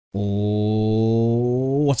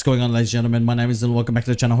Oh, what's going on, ladies and gentlemen? My name is Dylan. Welcome back to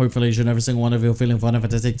the channel. Hopefully, each and every single one of you are feeling fine and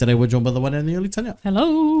fantastic. Today, we're joined by the one and the only Tanya.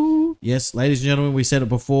 Hello. Yes, ladies and gentlemen, we said it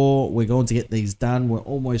before. We're going to get these done. We're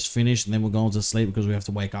almost finished, and then we're going to sleep because we have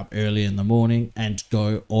to wake up early in the morning and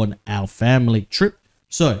go on our family trip.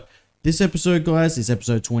 So, this episode, guys, is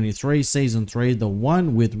episode 23, season 3, the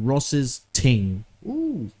one with Ross's ting.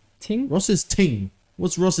 Ooh, Ting? Ross's ting.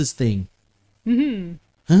 What's Ross's thing?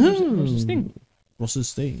 Ross's thing.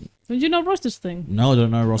 Ross's thing. Don't you know Ross's thing? No, I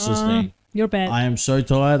don't know Ross's thing. You're bad. I am so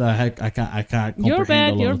tired. I can't comprehend You're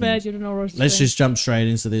bad. a lot You're of bad. things. You don't know Ross's Let's thing. just jump straight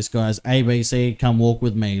into this, guys. ABC, come walk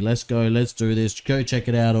with me. Let's go. Let's do this. Go check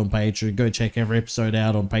it out on Patreon. Go check every episode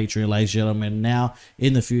out on Patreon, ladies and gentlemen. Now,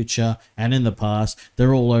 in the future, and in the past,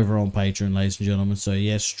 they're all over on Patreon, ladies and gentlemen. So,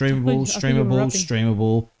 yes, streamable,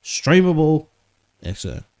 streamable.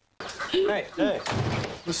 Excellent. Hey.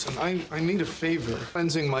 Listen, I need a favor.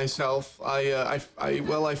 Cleansing myself, I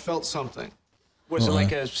felt something. Was it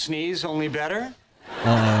like a sneeze, only better?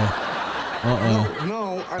 No,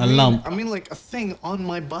 A lump. I mean like a thing on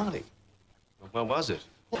my body. What was it?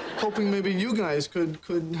 Hoping maybe you guys could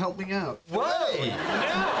help me out. Whoa!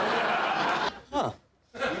 Well,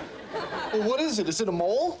 what is it? Is it a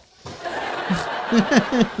mole?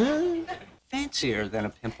 Fancier than a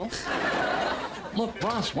pimple. Look,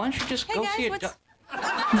 Ross, why don't you just go see a doctor?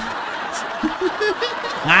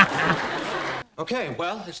 Okay,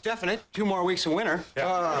 well, it's definite. 2 more weeks of winter.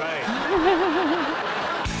 Right.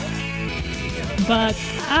 But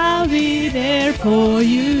I'll be there for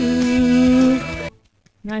you.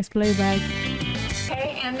 Nice playback.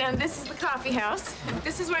 Hey, and this is the coffee house.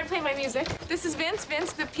 This is where I play my music. This is Vince,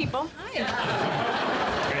 the people. Hey.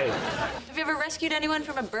 Have you ever rescued anyone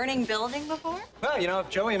from a burning building before? Well, you know, if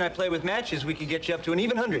Joey and I play with matches, we could get you up to an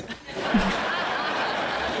even 100.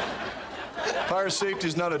 Fire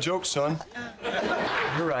safety's not a joke, son.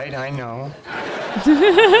 You're right, I know.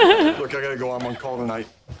 Look, I gotta go. I'm on call tonight.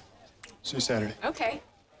 See you Saturday. Okay.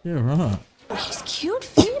 Yeah, right. Oh, he's cute,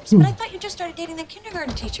 Phoebes, but I thought you just started dating the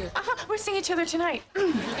kindergarten teacher. We're seeing each other tonight.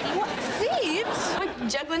 What, Phoebes? I'm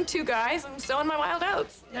juggling 2 guys. I'm sowing my wild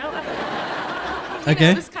oats. You know?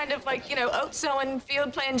 Okay. This kind of like, oat sowing,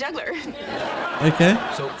 field playing juggler. Okay.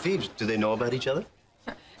 So, Phoebes, do they know about each other?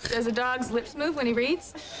 Does a dog's lips move when he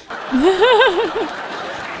reads?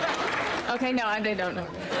 Okay, no, they don't know.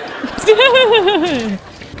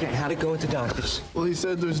 Okay, how'd it go with the doctors? Well, he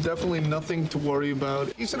said there's definitely nothing to worry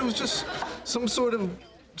about. He said it was just some sort of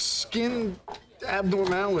skin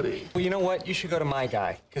abnormality. Well, you know what? You should go to my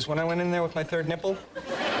guy. Because when I went in there with my 3rd nipple,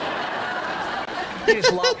 he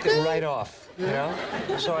just lopped it right off, you know?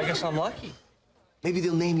 So I guess I'm lucky. Maybe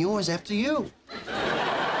they'll name yours after you.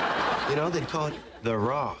 You know, they'd call it the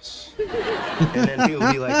Ross. And then people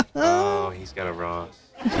would be like, oh, he's got a Ross.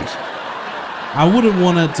 I wouldn't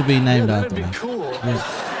want it to be named That'd after be me. cool.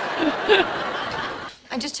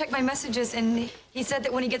 I just checked my messages, and he said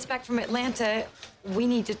that when he gets back from Atlanta, we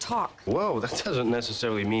need to talk. Whoa, that doesn't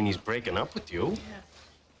necessarily mean he's breaking up with you.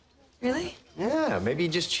 Really? Yeah, maybe he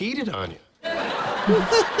just cheated on you.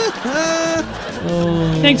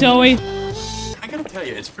 Thanks, Joey. I gotta tell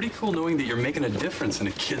you, it's pretty cool knowing that you're making a difference in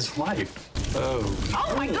a kid's life. Oh.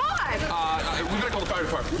 Oh my God! We gotta call the fire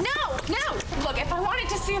department. No! Look, if I wanted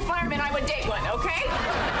to see a fireman, I would date one, okay?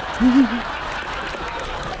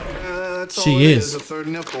 That's all She it is. A 3rd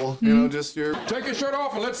nipple. You know, just your... Take your shirt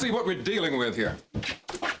off and let's see what we're dealing with here.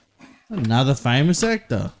 Another famous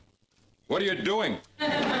actor. What are you doing?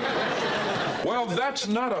 Well, that's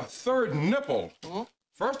not a 3rd nipple.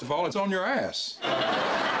 First of all, it's on your ass.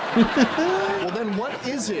 Well, then what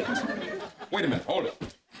is it? Wait a minute, hold it.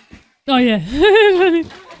 Oh, yeah.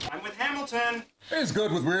 I'm with Hamilton. He's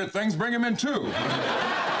good with weird things, bring him in too.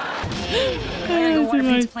 I gotta go water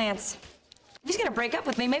Pete's plants. If he's gonna break up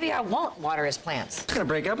with me, maybe I won't water his plants. I'm gonna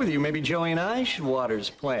break up with you. Maybe Joey and I should water his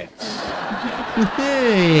plants.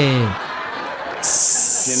 Hey.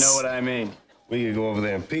 You know what I mean? We could go over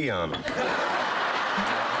there and pee on him.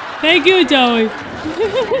 Thank you, Joey.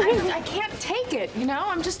 I can't take it,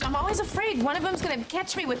 I'm always afraid one of them's gonna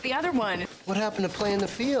catch me with the other one. What happened to playing the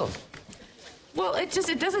field? Well, it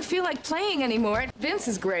doesn't feel like playing anymore. Vince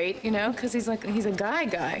is great, because he's a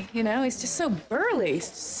guy, he's just so burly,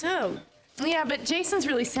 yeah, but Jason's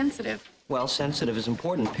really sensitive. Well, sensitive is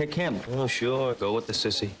important. Pick him. Oh, sure, go with the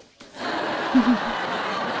sissy.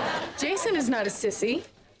 Jason is not a sissy.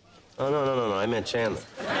 Oh, no, I meant Chandler.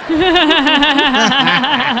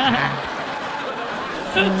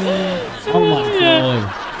 Oh my God.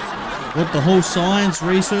 What, the whole science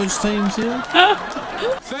research team's here?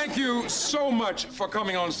 Thank you so much for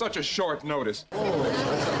coming on such a short notice.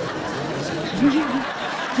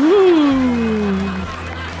 Ooh.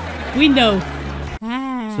 Window.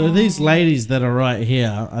 So these ladies that are right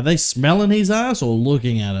here, are they smelling his ass or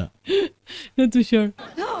looking at it? Not too sure.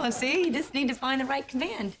 Oh, see, you just need to find the right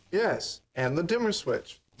command. Yes, and the dimmer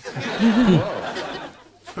switch.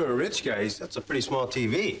 For rich guys, that's a pretty small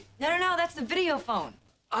TV. No, that's the video phone.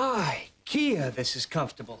 Kia, this is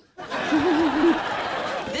comfortable.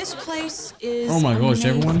 This place is Oh my gosh,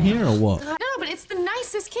 everyone here or what? No, but it's the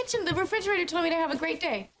nicest kitchen. The refrigerator told me to have a great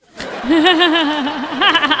day.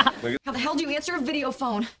 How the hell do you answer a video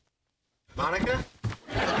phone? Monica?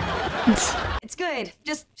 It's good.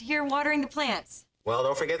 Just here watering the plants. Well,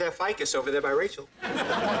 don't forget that ficus over there by Rachel.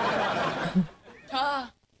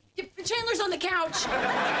 Chandler's on the couch.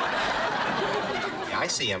 Yeah, I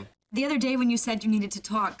see him. The other day when you said you needed to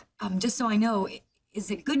talk, just so I know, is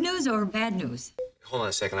it good news or bad news? Hold on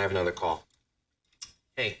a second, I have another call.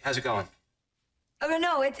 Hey, how's it going? Oh,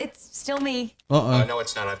 no, it's still me. Uh-oh. No,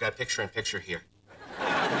 it's not. I've got picture-in-picture here.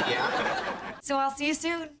 Yeah? So I'll see you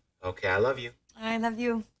soon. Okay, I love you. I love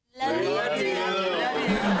you. Love you.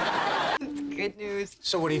 It's good news.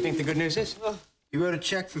 So what do you think the good news is? He wrote a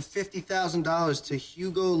check for $50,000 to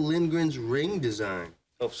Hugo Lindgren's ring design.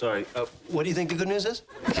 Oh, sorry. What do you think the good news is?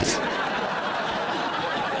 Oh,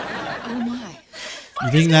 my.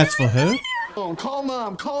 You think that's for her? Oh, call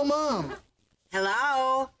Mom, call Mom.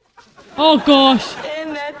 Hello? Oh gosh.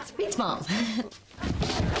 And that's Pete's mom.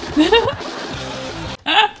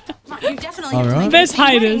 You definitely All have to right. make Best the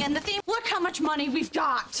theme ring hiders. and the theme. Look how much money we've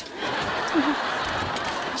got.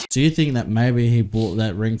 Do you think that maybe he bought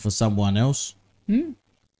that ring for someone else? And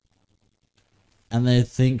they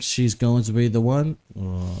think she's going to be the one? Oh.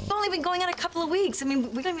 We've only been going out a couple of weeks. I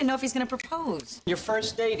mean, we don't even know if he's going to propose. Your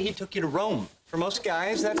first date, he took you to Rome. For most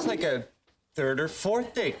guys, that's like a third or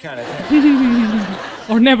fourth date kind of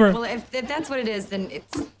thing. Or never. Well, if that's what it is, then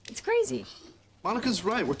it's crazy. Monica's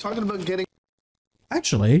right. We're talking about getting...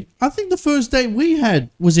 Actually, I think the first date we had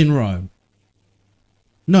was in Rome.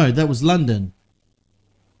 No, that was London.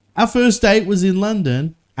 Our first date was in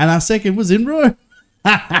London, and our second was in Rome.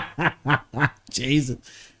 Jesus.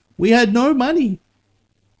 We had no money.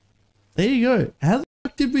 There you go. How the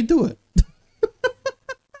fuck did we do it?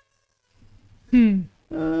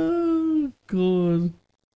 Oh, God.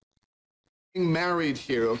 Getting married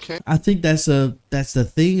here, okay? I think that's the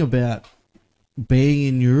thing about being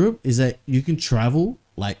in Europe is that you can travel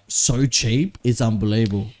like so cheap. It's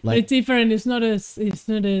unbelievable. But Like it's different. It's not as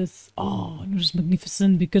not as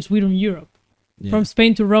magnificent because we're in Europe. yeah, From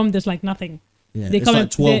Spain to Rome, there's like nothing. yeah. they It's come like in-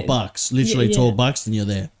 12 they- bucks. Literally yeah. 12 bucks and you're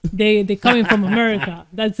there. They coming from America.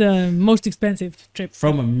 That's the most expensive trip.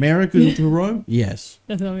 From America to Rome? Yes.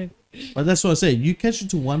 That's what I mean. But that's what I said. You catch it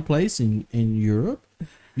to one place in Europe,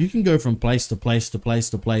 you can go from place to place to place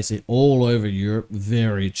to place all over Europe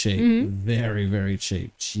very cheap. Very, very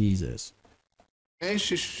cheap. Jesus. Hey,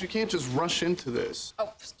 she can't just rush into this.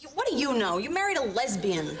 Oh, what do you know? You married a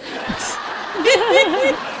lesbian.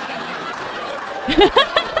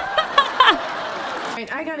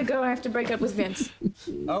 Right, I gotta go. I have to break up with Vince.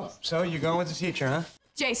 Oh, so you're going with the teacher, huh?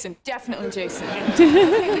 Jason, definitely Jason.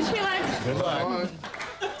 Okay, wish me luck. Good luck.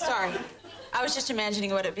 Sorry. I was just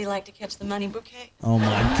imagining what it'd be like to catch the money bouquet. Oh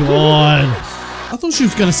my God. I thought she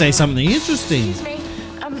was going to say something interesting. Excuse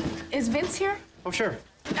me. Is Vince here? Oh, sure.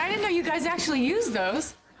 I didn't know you guys actually use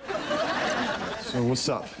those. So what's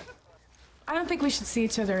up? I don't think we should see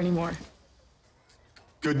each other anymore.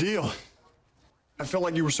 Good deal. I felt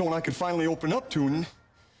like you were someone I could finally open up to, and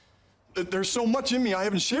there's so much in me I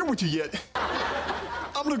haven't shared with you yet.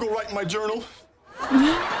 I'm gonna go write in my journal.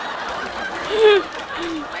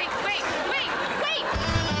 Wait.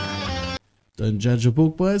 Don't judge a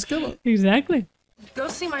book by its cover. Exactly. Go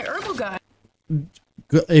see my herbal guy.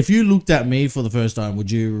 If you looked at me for the first time,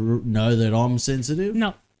 would you know that I'm sensitive?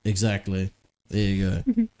 No. Exactly. There you go.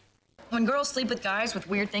 When girls sleep with guys with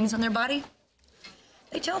weird things on their body,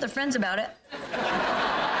 they tell their friends about it.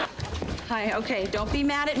 Hi, okay, don't be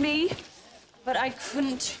mad at me, but I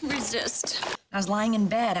couldn't resist. I was lying in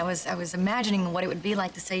bed. I was imagining what it would be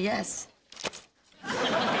like to say yes.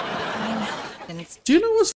 And it's Do you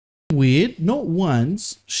know what's weird? Not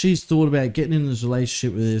once she's thought about getting in this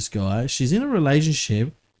relationship with this guy. She's in a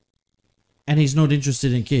relationship and he's not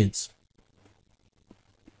interested in kids.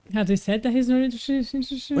 Have they said that he's not interested in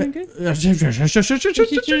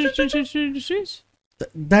kids?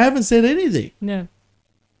 They haven't said anything. No.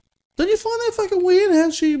 Don't you find that fucking weird how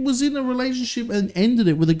she was in a relationship and ended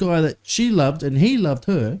it with a guy that she loved and he loved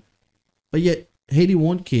her, but yet he didn't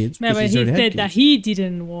want kids No, because but he's he already had said kids. that he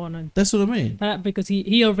didn't want it. That's what I mean. Because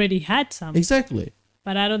he already had some. Exactly.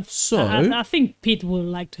 But I don't. So- I think Pete would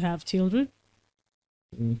like to have children.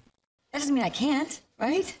 that doesn't mean I can't,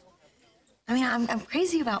 right? I mean, I'm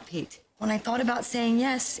crazy about Pete. When I thought about saying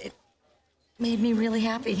yes, it made me really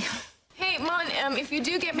happy. Hey, Mon, if you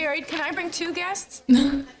do get married, can I bring 2 guests?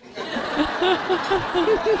 You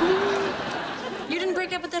didn't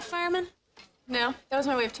break up with that fireman? No, that was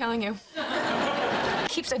my way of telling you. He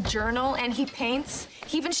keeps a journal and he paints.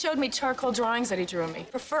 He even showed me charcoal drawings that he drew of me.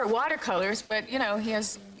 Prefer watercolors, but you know, he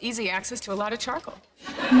has easy access to a lot of charcoal.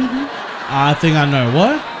 I think I know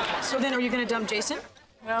what. So then, are you gonna dump Jason?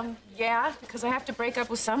 Well, yeah, because I have to break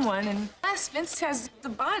up with someone, and plus Vince has the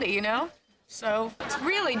body, you know? So it's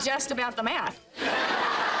really just about the math.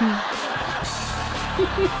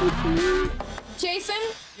 Jason?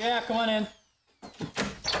 Yeah, come on in.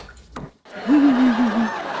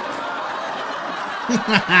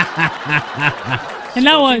 And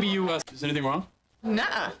now what? Maybe you, is anything wrong?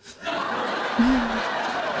 Nuh-uh.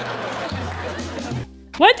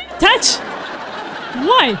 Why did you touch?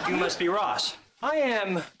 Why? You must be Ross. I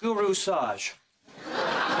am Guru Saj.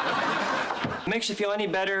 Makes you feel any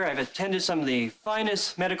better, I've attended some of the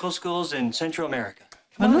finest medical schools in Central America.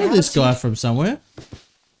 I know this guy from somewhere.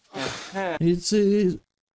 It's what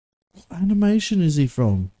animation is he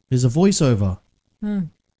from? There's a voiceover.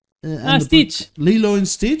 Stitch. Lilo and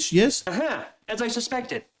Stitch, yes. As I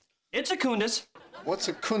suspected. It's a kundus. What's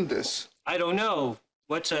a kundus? I don't know.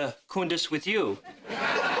 What's a kundus with you?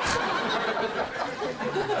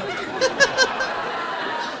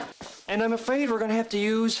 And I'm afraid we're gonna have to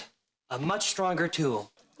use a much stronger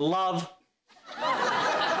tool. Love.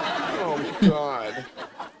 Oh, God.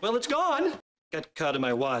 Well, it's gone. Got caught in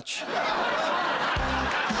my watch.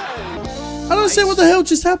 I don't see what the hell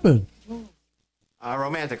just happened.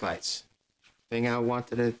 Romantic lights. Thing I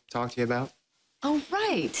wanted to talk to you about. Oh,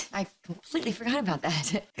 right. I completely forgot about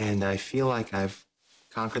that. And I feel like I've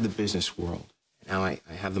conquered the business world. Now I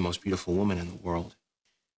have the most beautiful woman in the world.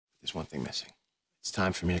 There's one thing missing. It's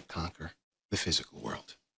time for me to conquer the physical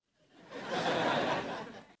world.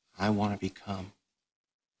 I want to become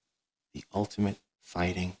the ultimate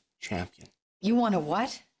fighting champion. You want to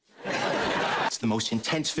what? It's the most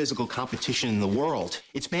intense physical competition in the world.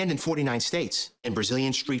 It's banned in 49 states. In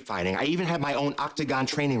Brazilian street fighting, I even have my own octagon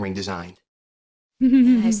training ring designed.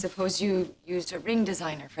 I suppose you used a ring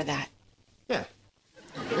designer for that. Yeah.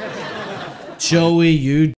 Joey,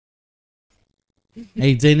 you.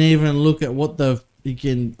 He didn't even look at what the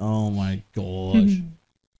freaking. Oh my gosh.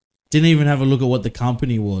 Didn't even have a look at what the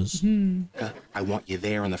company was. I want you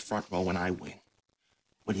there in the front row when I win.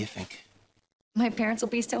 What do you think? My parents will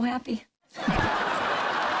be so happy.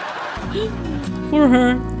 For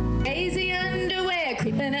her. Crazy underwear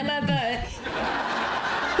creeping at my butt.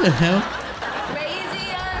 What the hell?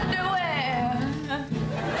 Crazy underwear.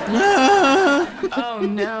 Oh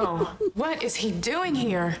no. What is he doing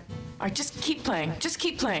here? All right, just keep playing. Just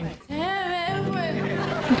keep playing.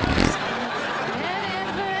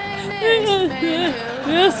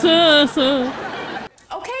 Yes, sir.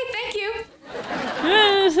 Okay, thank you.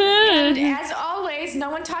 And as always, no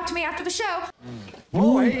one talked to me after the show.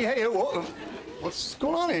 Whoa, hey, whoa. What's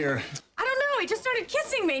going on here? I don't know. He just started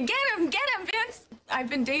kissing me. Get him, Vince. I've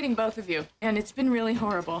been dating both of you, and it's been really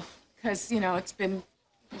horrible because, you know, it's been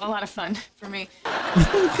a lot of fun for me. But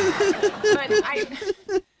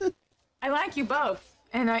I like you both,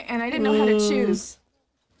 and I didn't know how to choose.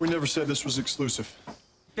 We never said this was exclusive.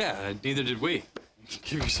 Yeah, neither did we.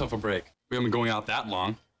 Give yourself a break. We haven't been going out that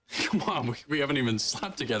long. Come on, we haven't even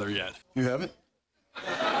slept together yet. You haven't?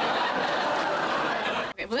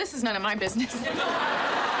 Okay, well, this is none of my business.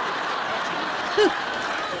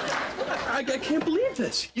 I can't believe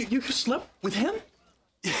this. You slept with him?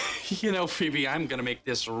 You know, Phoebe, I'm gonna make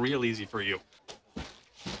this real easy for you.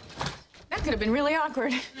 That could have been really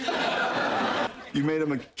awkward. You made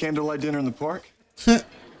him a candlelight dinner in the park?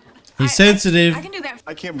 He's sensitive. I can do that.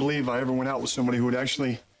 I can't believe I ever went out with somebody who would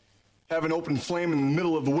actually have an open flame in the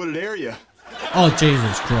middle of a wooded area. Oh,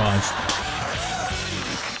 Jesus Christ.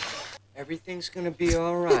 Everything's gonna be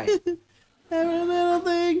all right. Every little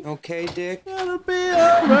thing. Okay, Dick? Gonna be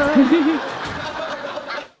all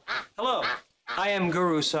right. Hello, I am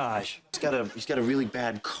Guru Saj. He's got a really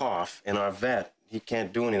bad cough, and our vet, he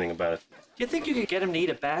can't do anything about it. Do you think you could get him to eat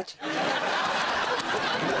a bat?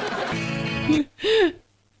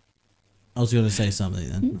 I was going to say something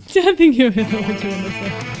then. I think you know what you want to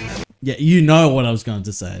say. Yeah, you know what I was going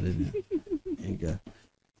to say, didn't you? There you go.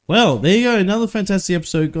 Well, there you go. Another fantastic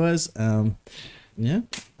episode, guys. Yeah.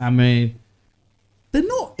 I mean, they're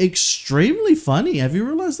not extremely funny. Have you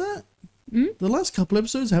realized that? The last couple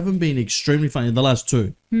episodes haven't been extremely funny. The last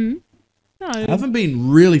two. No. Haven't been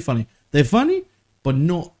really funny. They're funny, but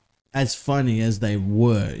not as funny as they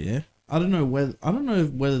were, yeah? I don't know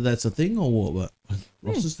whether that's a thing or what, but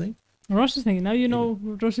Ross's thing. Ross's thing. Now you know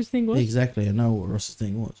what Ross's thing was. Exactly, I know what Ross's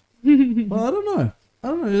thing was. Well, I don't know. I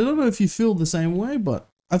don't know if you feel the same way, but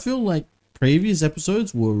I feel like previous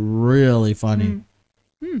episodes were really funny.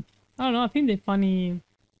 I don't know. I think they're funny.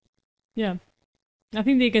 Yeah. I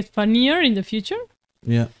think they get funnier in the future.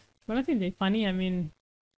 Yeah. But I think they're funny. I mean,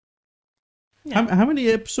 yeah. How many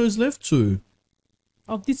episodes left? 2.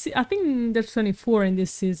 Of this, I think there's 24 in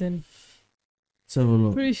this season. Let's have a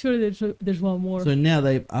look. Pretty sure there's one more. So now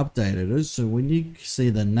they've updated it. So when you see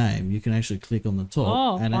the name, you can actually click on the top.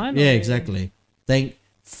 Oh, and finally. yeah, exactly.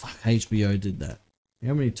 Fuck, HBO did that.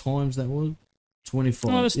 How many times that was?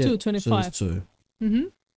 25. Oh, there's 2, 25. So there's 2. Mm-hmm.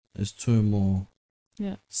 There's 2 more.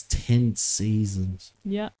 Yeah. It's 10 seasons.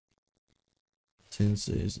 Yeah. 10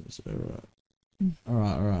 seasons. All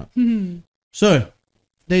right. Mm-hmm. So,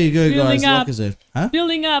 there you go, Building guys. up. Like I said. Huh?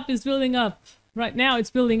 Building up is building up. Right now, it's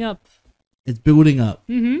building up. It's building up.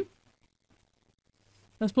 Mm-hmm.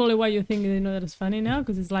 That's probably why you're thinking, that it's funny now,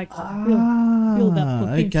 because it's like build up.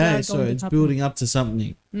 For things that Okay, are so going to it's happen. building up to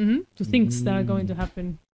something. Mm-hmm. To things that are going to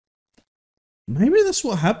happen. Maybe that's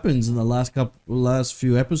what happens in the last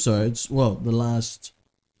few episodes. Well, the last,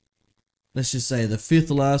 let's just say the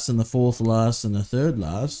 5th last and the 4th last and the 3rd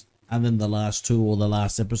last, and then the last 2 or the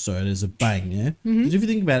last episode is a bang, yeah? Mm-hmm. Because if you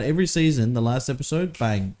think about it, every season, the last episode,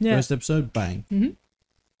 bang. Yeah. First episode, bang.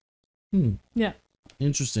 Mm-hmm. Yeah.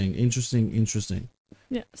 Interesting.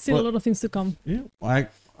 Yeah. Still a lot of things to come. Yeah. I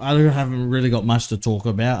haven't really got much to talk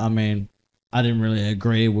about. I mean, I didn't really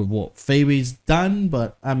agree with what Phoebe's done,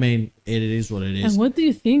 but I mean, it is what it is. And what do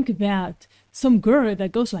you think about some girl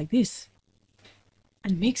that goes like this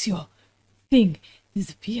and makes your thing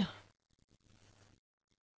disappear?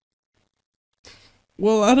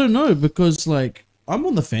 Well, I don't know, because like I'm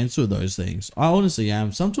on the fence with those things. I honestly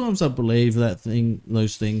am. Sometimes I believe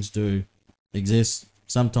those things do exist.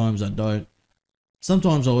 Sometimes I don't.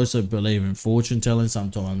 Sometimes I also believe in fortune telling.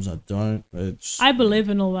 Sometimes I don't. I believe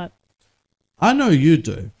in all that. I know you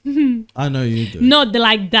do. I know you do. Not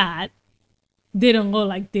like that. They don't go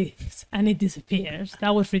like this and it disappears.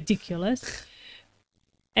 That was ridiculous.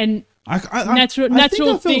 And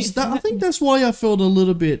natural things. I think that's why I felt a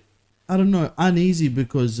little bit, I don't know, uneasy,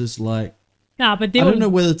 because it's like, nah, but I don't know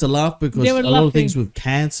whether to laugh, because a lot of things with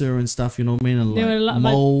cancer and stuff, you know what I mean, and like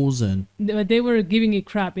moles and. But they were giving it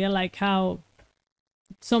crap, yeah, like how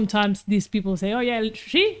sometimes these people say, "Oh yeah,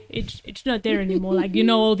 it's not there anymore." Like, you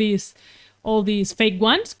know, all these fake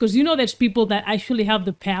ones, because you know there's people that actually have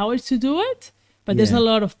the power to do it, but there's a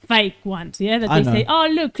lot of fake ones, yeah, that they say, "Oh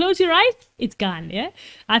look, close your eyes, it's gone." Yeah,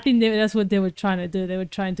 I think that's what they were trying to do. They were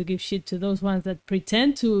trying to give shit to those ones that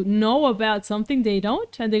pretend to know about something they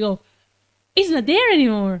don't, and they go, "It's not there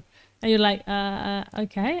anymore," and you're like,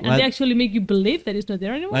 okay, and they actually make you believe that it's not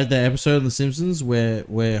there anymore. Like the episode of The Simpsons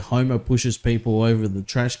where Homer pushes people over the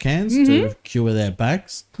trash cans to cure their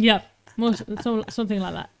backs. Yep, something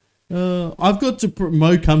like that. I've got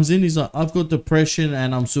Mo comes in. He's like, I've got depression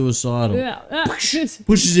and I'm suicidal. Yeah,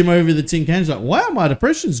 pushes him over the tin can. He's like, wow, my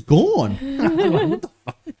depression's gone. What the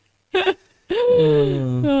fuck?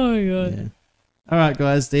 Oh my god. Yeah. All right,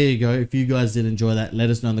 guys, there you go. If you guys did enjoy that, let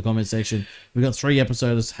us know in the comment section. We got 3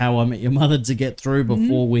 episodes of How I Met Your Mother to get through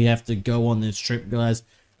before we have to go on this trip, guys.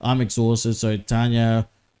 I'm exhausted, so Tanya,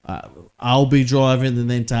 I'll be driving, and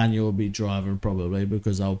then Tanya will be driving probably,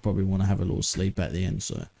 because I'll probably want to have a little sleep at the end.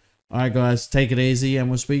 So, all right, guys, take it easy, and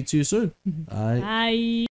we'll speak to you soon. Bye. Bye.